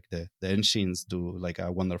fast. Like the engines do like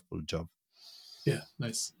a wonderful job. Yeah,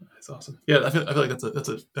 nice. That's awesome. Yeah, I feel like that's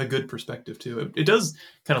a good perspective too. It does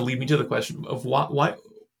kind of lead me to the question of why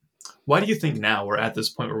do you think now we're at this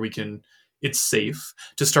point where it's safe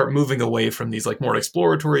to start moving away from these like more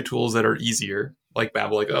exploratory tools that are easier, like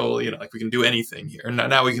Babel, like, oh, well, like we can do anything here. And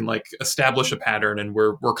now we can like establish a pattern, and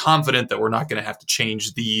we're confident that we're not going to have to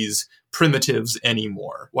change these primitives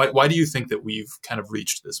anymore. Why do you think that we've kind of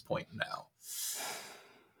reached this point now?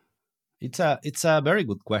 It's a very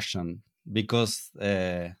good question, because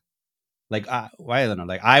like I don't know,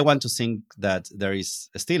 like I want to think that there is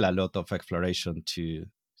still a lot of exploration to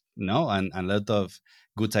know, and a lot of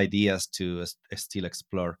good ideas to still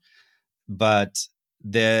explore. But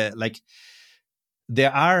the like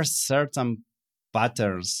there are certain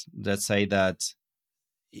patterns that say that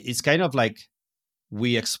it's kind of like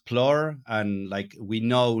we explore, and like we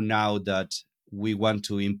know now that we want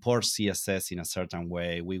to import css in a certain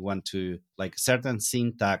way, we want to like certain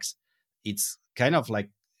syntax, it's kind of like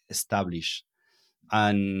established.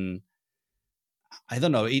 And I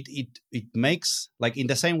don't know, it makes like in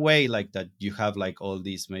the same way like that you have like all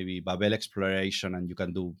these maybe babel exploration and you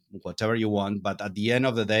can do whatever you want, but at the end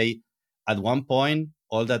of the day, at one point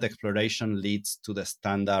all that exploration leads to the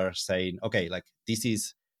standard saying, okay, like this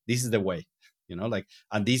is the way, like,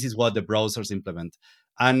 and this is what the browsers implement.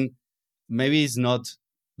 And maybe it's not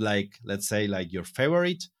like, let's say, like your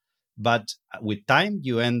favorite, but with time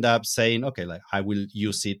you end up saying, okay, like I will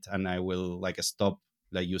use it and I will like stop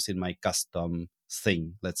like using my custom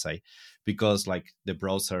thing, let's say, because like the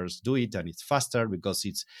browsers do it and it's faster, because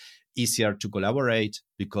it's easier to collaborate,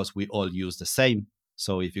 because we all use the same.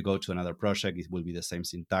 So if you go to another project, it will be the same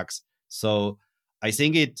syntax. So I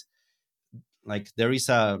think it like there is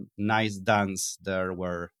a nice dance there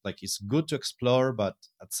where like it's good to explore, but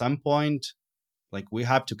at some point like we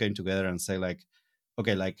have to come together and say like,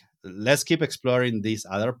 okay, like let's keep exploring these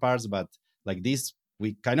other parts, but like this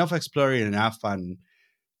we kind of explored enough, and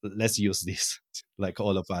let's use this like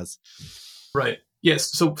all of us. Right.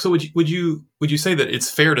 Yes. So would you say that it's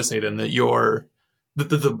fair to say then that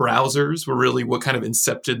the browsers were really what kind of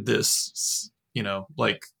incepted this,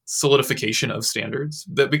 like solidification of standards,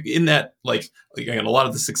 that in that like again, a lot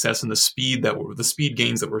of the success and the speed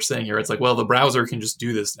gains that we're saying here, it's like, well, the browser can just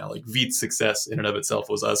do this now. Like Vite's success in and of itself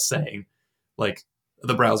was us saying like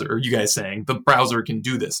the browser, or you guys saying the browser can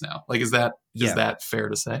do this now. Like is Yeah, that fair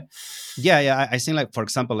to say? yeah. I think like for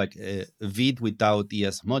example like Vite without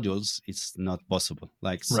ES modules it's not possible.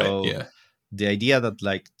 Like Right. so Yeah. the idea that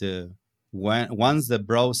like once the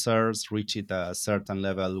browsers reach it a certain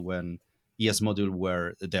level when ES module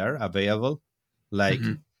were there available, like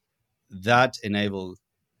Hmm. that enabled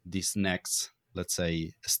this next, let's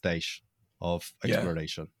say, stage of Yeah.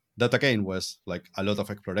 exploration. That again was like a lot of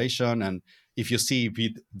exploration. And if you see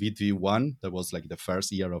Vite v1, that was like the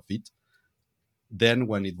first year of Vite. Then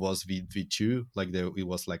when it was Vite v2, like it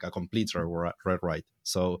was like a complete rewrite.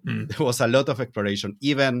 So Mm. there was a lot of exploration,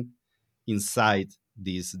 even inside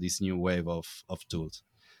this new wave of tools.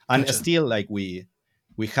 And Gotcha. still like we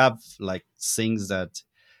have like things that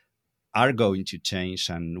are going to change,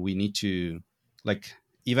 and we need to like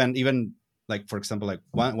even like for example like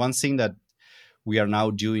one thing that we are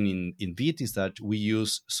now doing in Vite is that we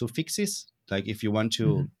use suffixes. Like if you want Hmm.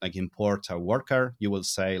 to like import a worker, you will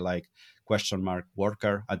say like question mark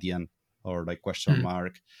worker at the end, or like question Hmm.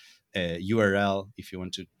 mark URL if you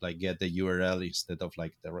want to like get the URL instead of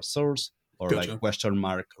like the resource, or like Gotcha. question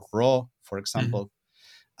mark raw, for Hmm. example.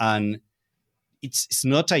 And it's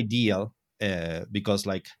not ideal because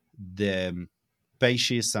like the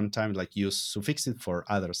pages sometimes like use suffixes for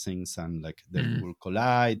other things, and like they Hmm. will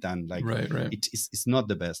collide, and like Right. Right. it's not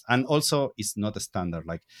the best, and also it's not a standard.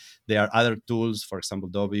 Like there are other tools, for example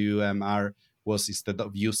WMR was, instead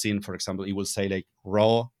of using, for example, it will say like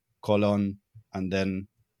raw colon and then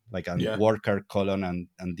like a Yeah. worker colon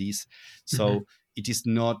and this. Hmm. So it is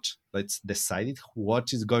not, let's decide it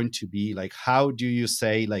what is going to be like, how do you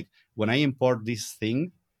say like when I import this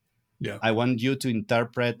thing, Yeah. I want you to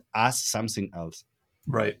interpret as something else.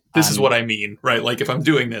 Right. This is And what I mean. Right. Like if I'm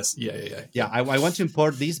doing this. Yeah. Yeah. Yeah. yeah, I want to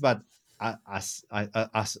import this, but as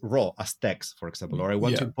raw, as text, for example, or I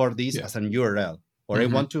want to Yeah. import this Yeah. as an URL, or I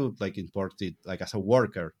Hmm. want to like import it like as a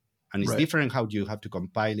worker. And it's Right. different how you have to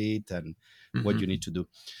compile it and what Hmm. you need to do.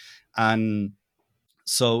 And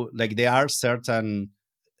so like there are certain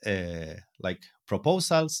like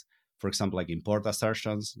proposals, for example like import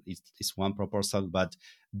assertions is one proposal, but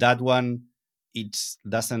that one, it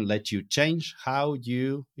doesn't let you change how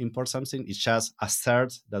you import something. It just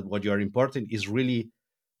asserts that what you are importing is really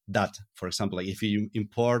that. For example, like if you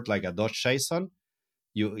import like a .json,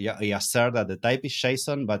 you assert that the type is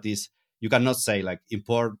JSON, but is you cannot say like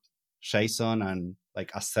import JSON and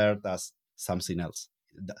like assert as something else.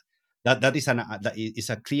 That is that is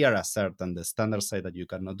a clear assert, and the standards say that you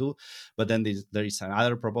cannot do. But then there is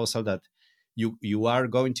another proposal that you are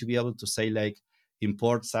going to be able to say like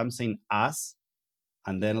import something as,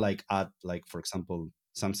 and then like add like for example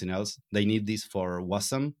something else. They need this for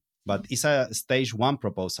WASM, but it's a stage one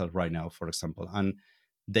proposal right now, for example, and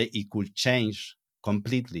it could change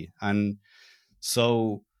completely. And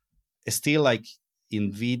so still like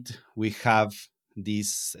in Vite we have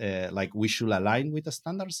this like we should align with the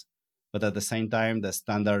standards, but at the same time the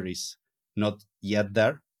standard is not yet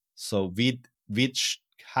there. So Vite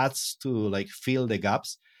has to like fill the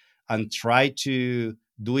gaps and try to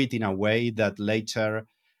do it in a way that later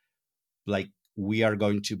like we are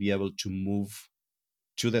going to be able to move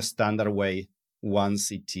to the standard way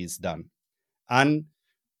once it is done. And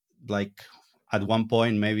like at one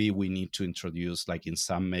point maybe we need to introduce like in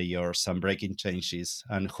some major some breaking changes,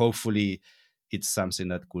 and hopefully it's something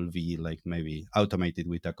that could be like maybe automated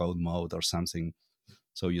with a code mode or something,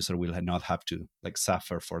 so user will not have to like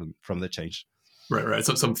suffer from the change. Right.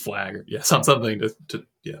 Some flag, or yeah, something to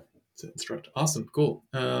yeah, to instruct. Awesome, cool.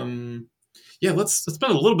 Yeah, let's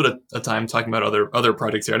spend a little bit of time talking about other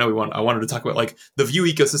projects here. I wanted to talk about like the Vue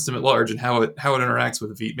ecosystem at large and how it interacts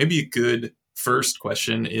with Vite. Maybe a good first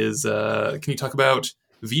question is, can you talk about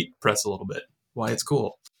Vite Press a little bit? Why it's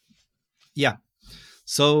cool? Yeah.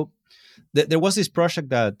 So there was this project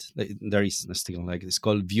that like, there is still like it's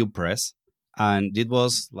called Vue Press, and it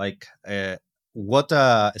was like what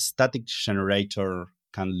a static generator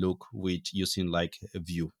can look with using like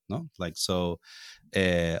Vue, no? Like so,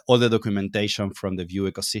 all the documentation from the Vue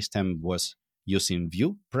ecosystem was using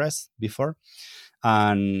Vue Press before,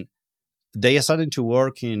 and they started to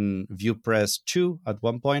work in Vue Press 2 at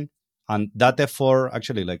one point, and that effort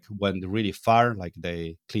actually like went really far. Like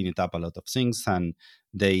they cleaned it up a lot of things, and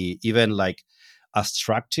they even like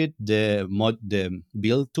abstracted the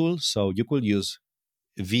build tool, so you could use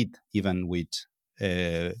Vite even with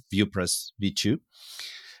Vue Press v2.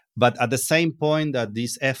 But at the same point that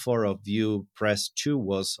this effort of Vue Press 2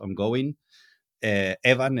 was ongoing,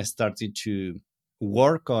 Evan started to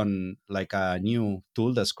work on like a new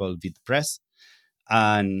tool that's called Vite Press,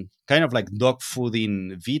 and kind of like dog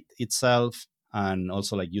fooding Vite itself, and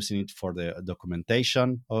also like using it for the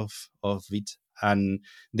documentation of Vite. And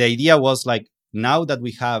the idea was like now that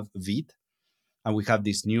we have Vite and we have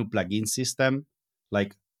this new plugin system,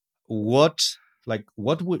 like what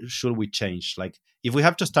should we change? Like if we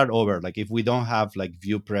have to start over, like if we don't have like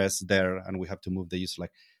Vue Press there and we have to move the user,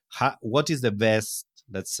 like what is the best,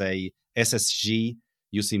 let's say, SSG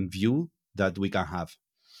using Vue that we can have?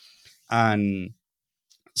 And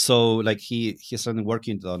so like he started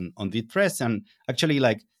working on Vite Press, and actually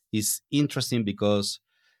like it's interesting because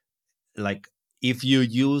like if you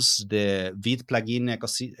use the Vite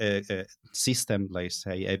plugin system, like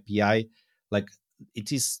say API, like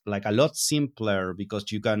it is like a lot simpler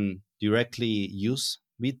because you can directly use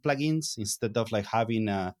Vite plugins instead of like having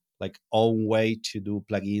a like own way to do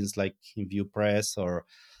plugins like in Vue Press, or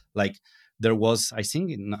like there was, I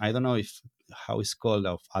think I don't know if how it's called,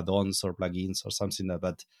 of add-ons or plugins or something like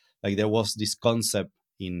that, but like there was this concept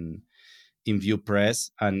in Vue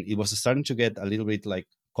Press, and it was starting to get a little bit like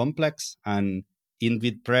complex. And in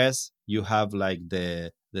Vite Press, you have like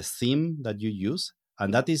the theme that you use,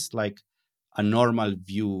 and that is like a normal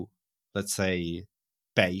Vue, let's say,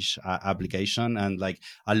 page application, and like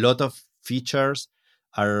a lot of features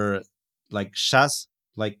are like just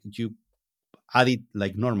like you add it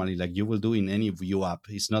like normally, like you will do in any Vue app.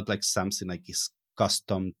 It's not like something like is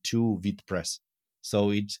custom to Vite Press.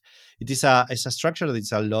 So it's a structure that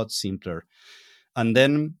is a lot simpler. And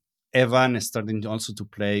then Evan started also to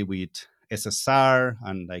play with SSR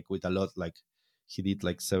and like with a lot, like he did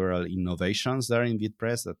like several innovations there in Vite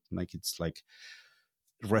Press that make it like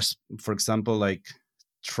for example, like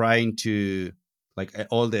trying to like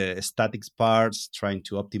all the statics parts, trying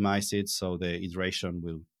to optimize it so the iteration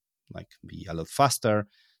will like be a lot faster.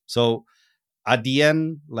 So at the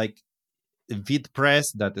end, like Vite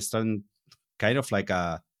Press that started kind of like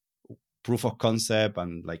a proof of concept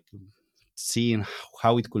and like seeing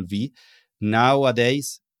how it could be.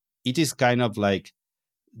 Nowadays, it is kind of like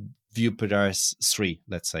Vue Press 3,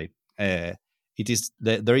 let's say. It is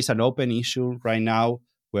there is an open issue right now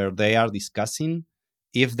where they are discussing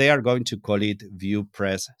if they are going to call it Vue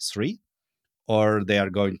Press 3 or they are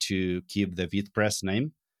going to keep the Vite Press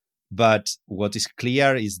name. But what is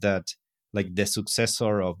clear is that like the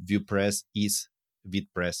successor of Vue Press is Vite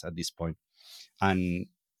Press at this point. And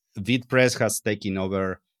Vite Press has taken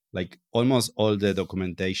over like almost all the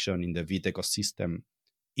documentation in the Vite ecosystem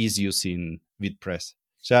is using Vite Press.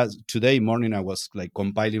 So today morning I was like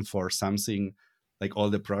compiling for something like all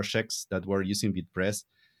the projects that were using Vite Press,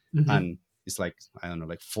 and it's like I don't know,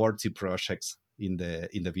 like 40 projects in the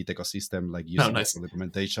Vite ecosystem like using it for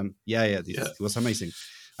documentation. It was amazing.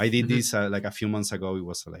 I did this like a few months ago. It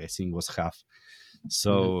was like I think it was half.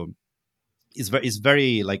 So it's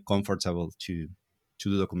very like comfortable to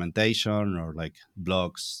do documentation or like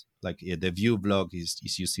blogs. Like the Vue blog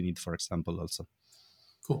is using it, for example, also.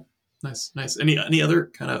 Cool. Nice, nice. Any other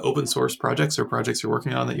kind of open source projects or projects you're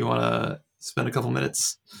working on that you want to spend a couple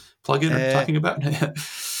minutes plugging or Uh, talking about?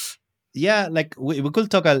 yeah, like we could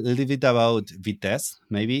talk a little bit about Vitesse,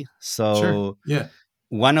 maybe. Sure. So Yeah.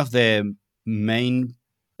 one of the main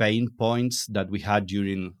pain points that we had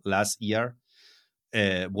during last year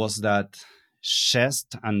was that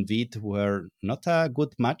Chest and Vite were not a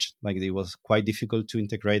good match. Like it was quite difficult to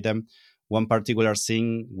integrate them. One particular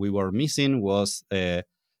thing we were missing was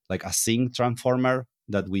like a sync transformer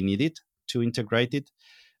that we needed to integrate it.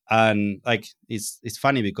 And like it's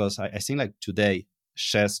funny because I think like today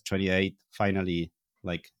Chest 28 finally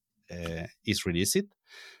like is released,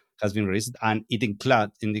 has been released, and it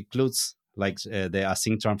includes like the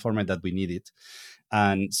async transformer that we needed.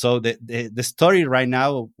 And so the story right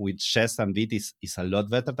now with Chess and Beat is a lot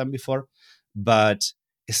better than before, but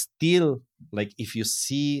still, like if you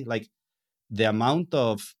see like the amount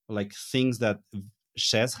of like things that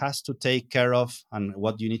Chess has to take care of and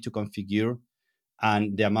what you need to configure,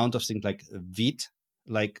 and the amount of things like Vite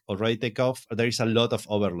like already take off, there is a lot of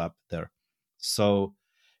overlap there. So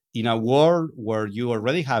in a world where you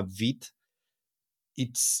already have Vite,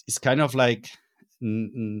 it's kind of like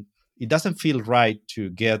it doesn't feel right to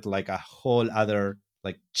get like a whole other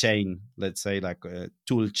like chain, let's say like a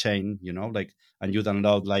tool chain, like, and you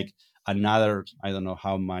download like another, I don't know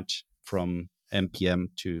how much from npm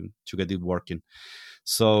to get it working.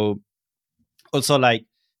 So also like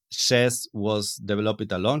chess was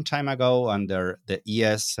developed a long time ago, and the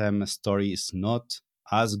ESM story is not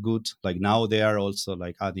as good. Like now they are also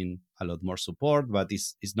like adding a lot more support, but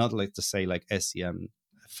it's not like to say like SEM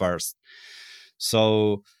first.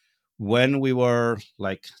 So when we were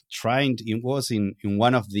like trying to, it was in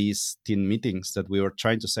one of these team meetings that we were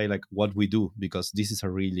trying to say like what we do, because this is a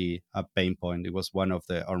really a pain point. It was one of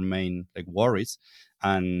our main like worries.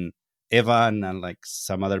 And Evan and like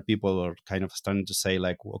some other people are kind of starting to say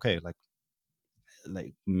like, okay,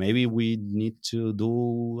 like maybe we need to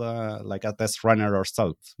do like a test runner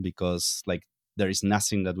ourselves, because like there is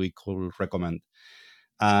nothing that we could recommend.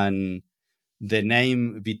 And the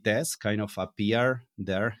name Vitesse kind of appear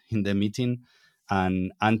there in the meeting,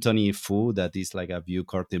 and Anthony Fu, that is like a Vue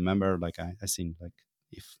core team member, like I think like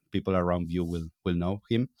if people around Vue will know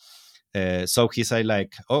him. So he said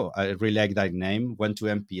like, oh, I really like that name, went to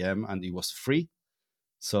npm and it was free,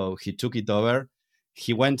 so he took it over.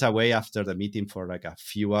 He went away after the meeting for like a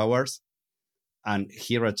few hours, and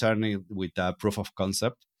he returned with a proof of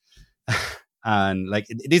concept. And like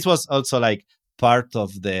this was also like part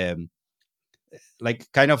of the like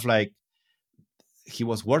kind of like he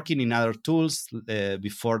was working in other tools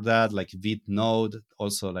before that, like Vite Node,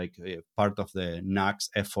 also like part of the Nux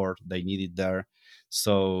effort they needed there.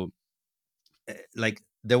 So like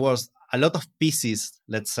there was a lot of pieces,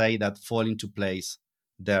 let's say, that fall into place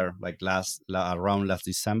there, like around last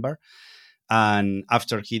December. And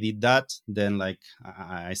after he did that, then like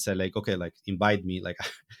I said like, okay, like invite me, like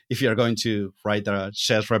if you're going to write a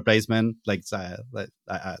shares replacement, like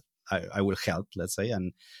I will help, let's say.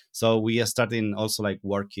 And so we are starting also like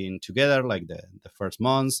working together, like the first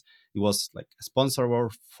months it was like a sponsor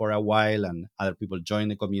work for a while, and other people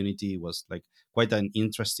joined the community. It was like quite an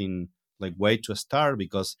interesting like way to start,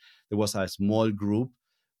 because there was a small group,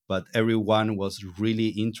 but everyone was really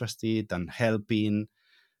interested and helping.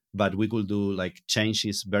 But we could do like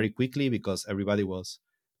changes very quickly because everybody was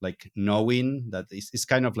like knowing that it's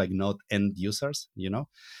kind of like not end users,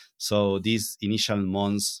 so these initial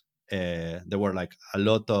months there were like a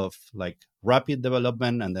lot of like rapid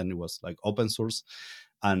development, and then it was like open source.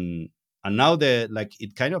 And now the like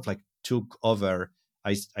it kind of like took over.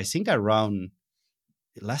 I think around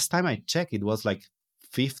last time I checked it was like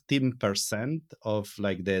 15% of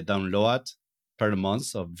like the download per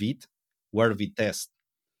month of Vite were Vitesse.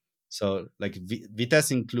 So like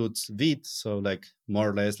Vitesse includes Vite, so like more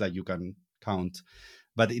or less like you can count,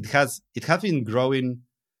 but it has been growing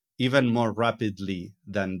even more rapidly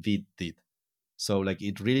than Vite did. So like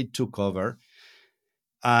it really took over,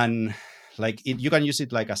 and like you can use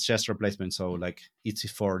it like as chest replacement. So like it's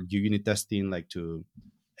for unit testing, like to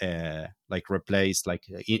like replace like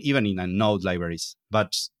even in a node libraries.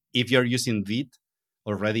 But if you're using Vite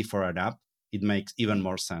already for an app, it makes even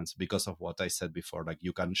more sense because of what I said before. Like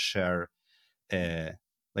you can share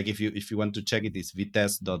like if you want to check it, it's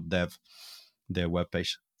vitesse.dev, the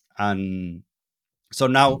webpage. And so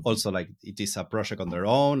now also like it is a project on their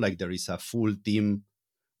own, like there is a full team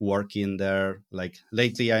working there. Like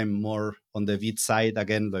lately I'm more on the Vite side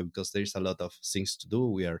again, like, because there's a lot of things to do.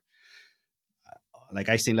 We are like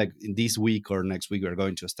I think like in this week or next week we're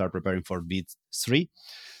going to start preparing for Vite 3.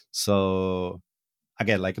 So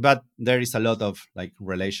again, like, but there is a lot of like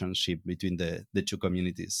relationship between the two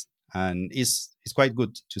communities, and it's quite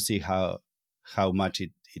good to see how much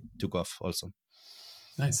it took off also.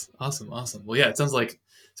 Nice. Awesome. Well, yeah, it sounds like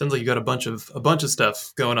you got a bunch of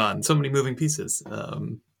stuff going on. So many moving pieces.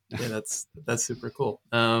 Yeah, that's super cool.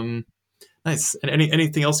 Nice. And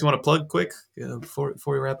anything else you want to plug quick before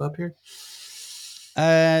we wrap up here?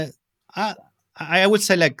 I would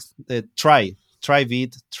say like try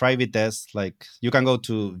Vitess. Like you can go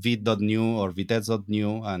to vit.new or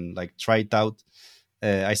vitess.new and like try it out.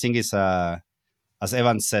 I think it's as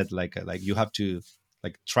Evan said, like you have to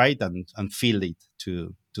like try it and feel it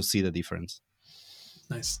to see the difference.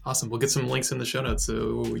 Nice. Awesome. We'll get some links in the show notes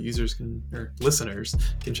so users or listeners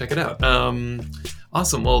can check it out.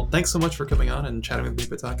 Awesome. Well, thanks so much for coming on and chatting with me,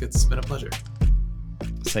 Patak. It's been a pleasure.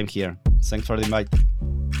 Same here. Thanks for the invite.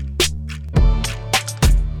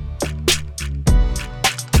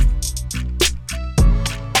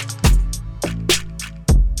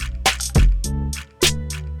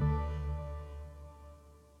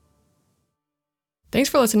 Thanks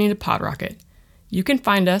for listening to PodRocket. You can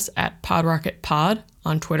find us at PodRocketPod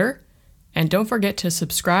on Twitter, and don't forget to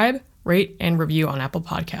subscribe, rate, and review on Apple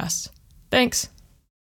Podcasts. Thanks.